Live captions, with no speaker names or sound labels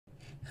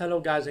Hello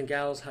guys and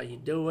gals, how you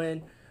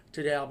doing?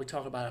 Today I'll be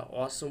talking about an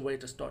awesome way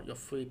to start your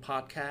free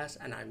podcast,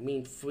 and I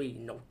mean free,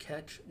 no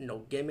catch, no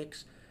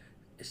gimmicks.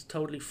 It's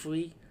totally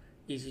free,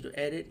 easy to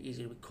edit,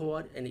 easy to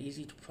record, and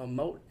easy to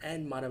promote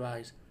and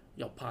monetize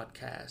your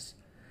podcast.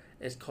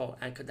 It's called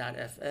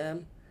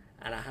Anchor.fm,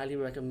 and I highly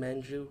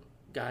recommend you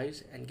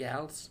guys and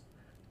gals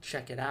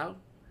check it out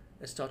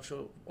and start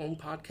your own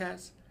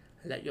podcast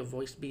and let your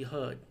voice be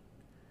heard.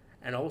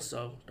 And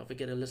also, don't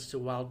forget to listen to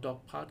Wild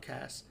Dog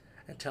Podcast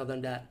and tell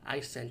them that I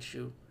sent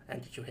you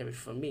and that you hear it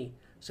from me.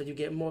 So you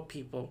get more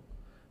people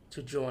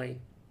to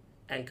join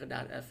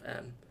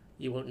Anchor.fm.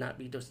 You will not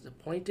be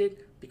disappointed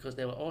because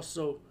they will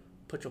also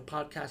put your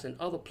podcast in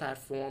other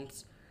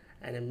platforms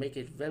and then make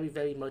it very,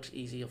 very much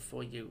easier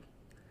for you.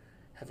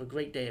 Have a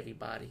great day,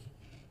 everybody.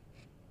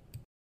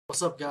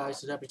 What's up,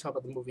 guys? Today I'll be talking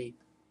about the movie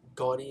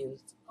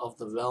Guardians of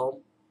the Realm.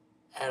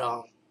 And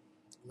I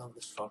love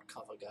this front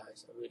cover,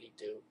 guys. I really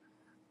do.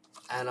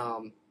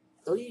 And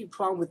the only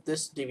problem with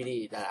this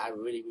DVD that I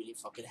really, really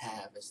fucking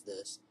have is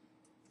this.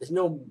 There's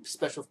no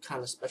special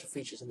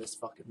features in this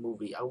fucking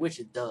movie. I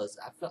wish it does.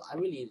 I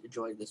really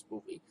enjoyed this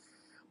movie.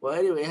 Well,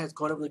 anyway, it has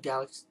Guardian of the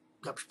Galaxy,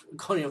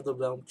 Guardian of the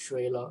Realm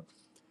trailer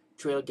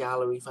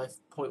gallery,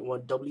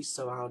 5.1 doubly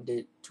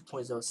surrounded,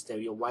 2.0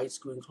 stereo,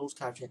 widescreen, closed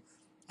caption,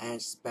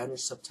 and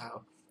Spanish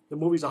subtitle. The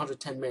movie's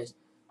 110 minutes.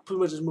 Pretty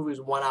much this movie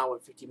is 1 hour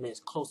and 50 minutes,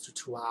 close to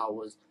 2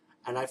 hours,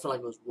 and I feel like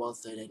it was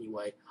worth it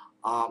anyway.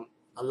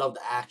 I love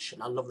the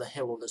action. I love the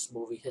hero of this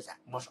movie. His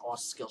martial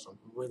arts skills are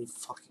really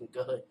fucking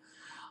good.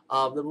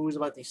 The movie's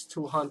about these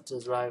two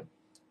hunters, right?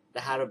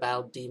 That had to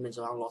battle demons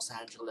around Los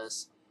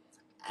Angeles,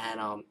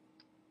 and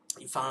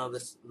you find out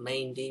this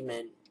main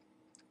demon,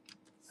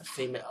 a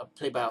female,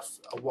 played by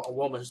a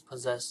woman who's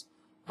possessed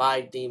by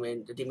a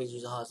demon. The demons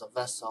use her as a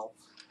vessel,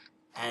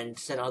 and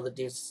send other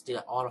demons to steal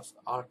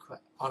an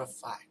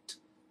artifact,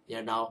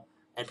 you know.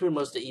 And pretty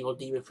much the evil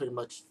demon pretty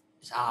much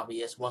is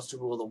obvious. Wants to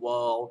rule the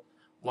world.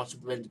 Wants to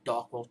bring the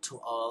dark world to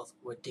Earth,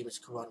 where demons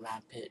can run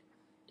rampant,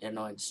 you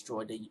know, and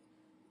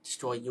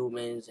destroy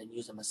humans and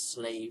use them as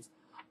slave.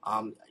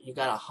 You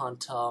got a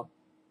hunter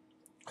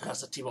who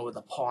has to team up with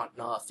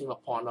a female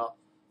partner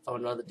from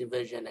another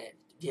division,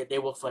 and they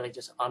work for like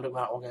just an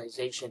underground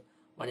organization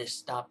when they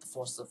stop the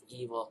forces of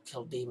evil,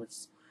 kill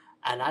demons.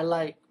 And I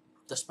like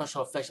the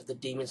special effects of the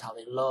demons, how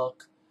they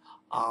look.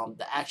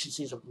 The action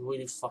scenes are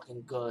really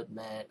fucking good,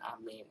 man. I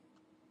mean,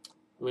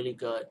 really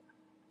good.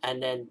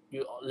 And then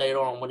you later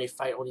on, when they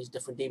fight all these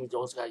different demons, you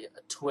also got a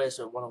twist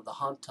with one of the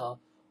hunter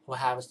who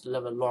happens to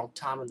live a long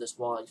time in this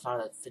world. You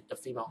find out that the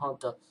female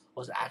hunter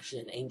was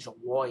actually an angel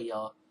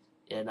warrior,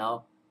 you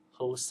know,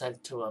 who was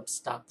sent to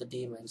stop the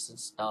demons and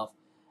stuff.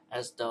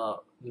 As the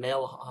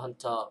male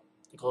hunter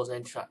goes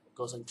and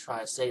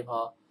try to save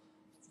her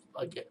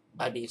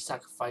by being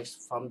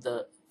sacrificed from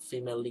the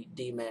female lead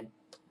demon.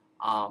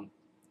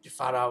 You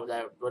find out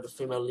that when the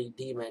female lead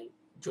demon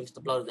drinks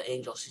the blood of the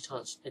angel, she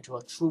turns into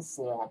her true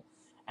form,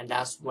 and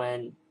that's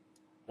when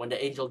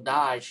the angel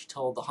died, she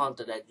told the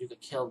hunter that you could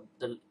kill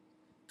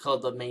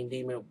the main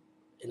demon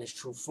in his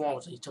true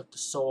form. So he took the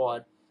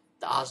sword,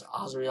 the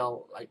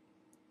Azrael, like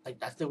I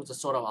think it was the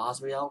sword of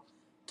Azrael,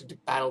 to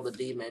battle the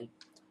demon.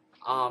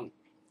 I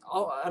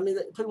mean,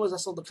 pretty much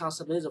that's all the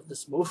concept is of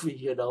this movie.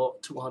 You know,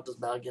 two hunters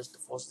battle against the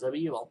forces of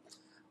evil.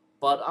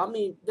 But I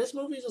mean, this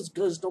movie is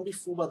good. Just don't be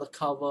fooled by the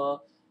cover.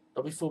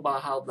 Don't be fooled by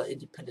how the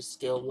independent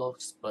scale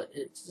looks. But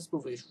this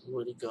movie is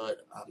really good.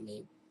 I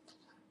mean,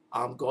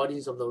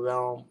 Guardians of the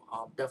Realm.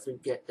 Definitely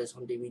get this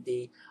on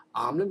DVD.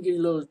 Let me give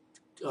you a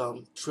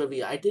little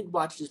trivia. I did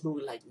watch this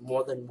movie like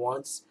more than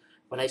once.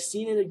 When I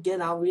seen it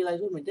again, I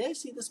realized, wait a minute, did I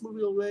see this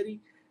movie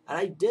already? And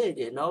I did,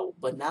 you know.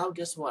 But now,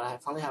 guess what? I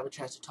finally have a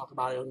chance to talk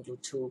about it on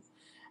YouTube,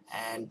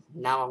 and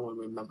now I'm gonna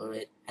remember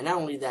it. And not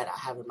only that, I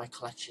have it in my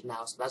collection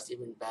now, so that's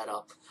even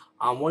better.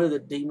 One of the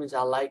demons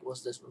I liked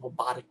was this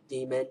robotic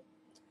demon.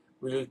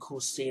 Really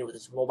cool scene with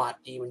this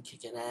robot demon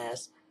kicking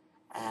ass,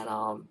 and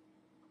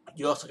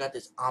you also got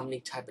this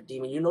Omni type of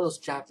demon. You know those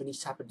Japanese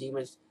type of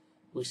demons?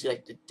 We see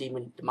like the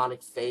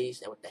demonic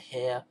face and with the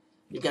hair.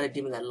 You got a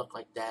demon that look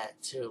like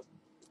that too.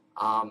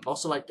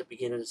 Also like the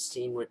beginning of the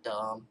scene with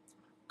the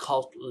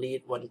cult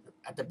lead. When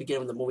at the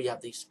beginning of the movie you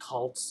have these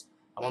cults,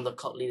 and one of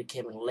the cult leader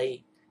came in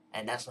late,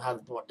 and that's how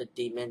they brought the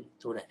demon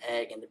through the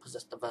egg, and they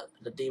possessed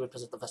the demon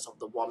possessed the vessel of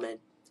the woman,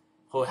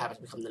 who happens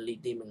to become the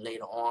lead demon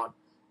later on.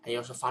 And you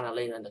also find out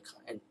later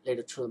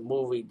later through the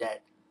movie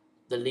that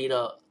the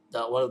leader,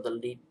 one of the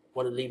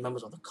lead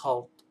members of the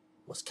cult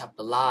was kept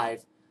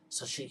alive,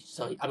 so he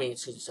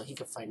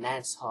could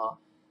finance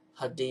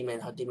her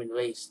demon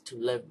race to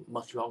live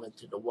much longer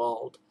into the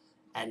world.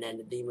 And then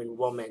the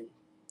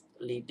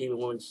lead demon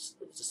woman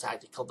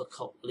decided to kill the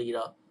cult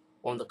leader,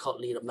 one of the cult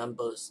leader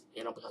members,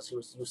 you know, because he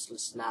was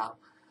useless now.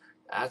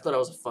 I thought that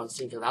was a fun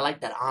scene because I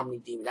like that Omni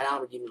demon. That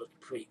Omni demon looked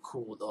pretty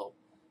cool though,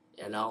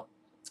 you know.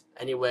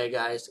 Anyway,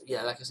 guys,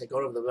 yeah, like I said, go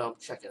to the realm,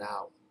 check it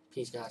out.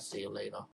 Peace, guys. See you later.